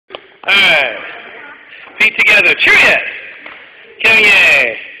Alright. Feet together. Cheerio.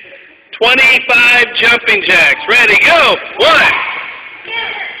 Kanye. 25 jumping jacks. Ready, go. 1.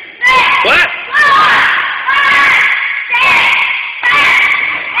 What?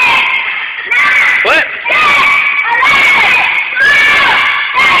 What?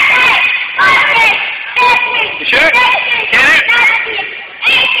 You sure? Get it?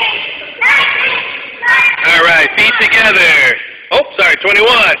 Alright, feet together. Oh, sorry,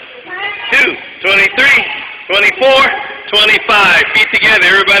 21, 2, 23, 24, 25. Feet together.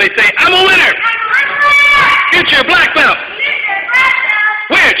 Everybody say, I'm a winner. Future black belt.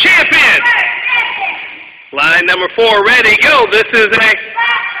 We're champion. Line number 4, ready, go. This is a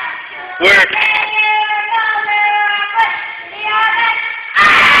work.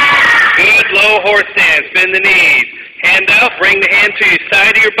 Good low horse stance. Bend the knees. Hand out. Bring the hand to your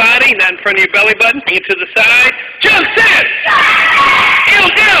side of your body, not in front of your belly button. Bring it to the side. Jump set. Heel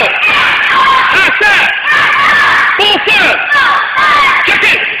down. High side. Full side. Check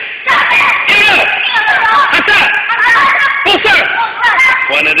it. Heel up. High side. Full side.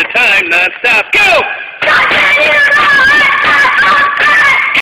 One at a time, non-stop. Go.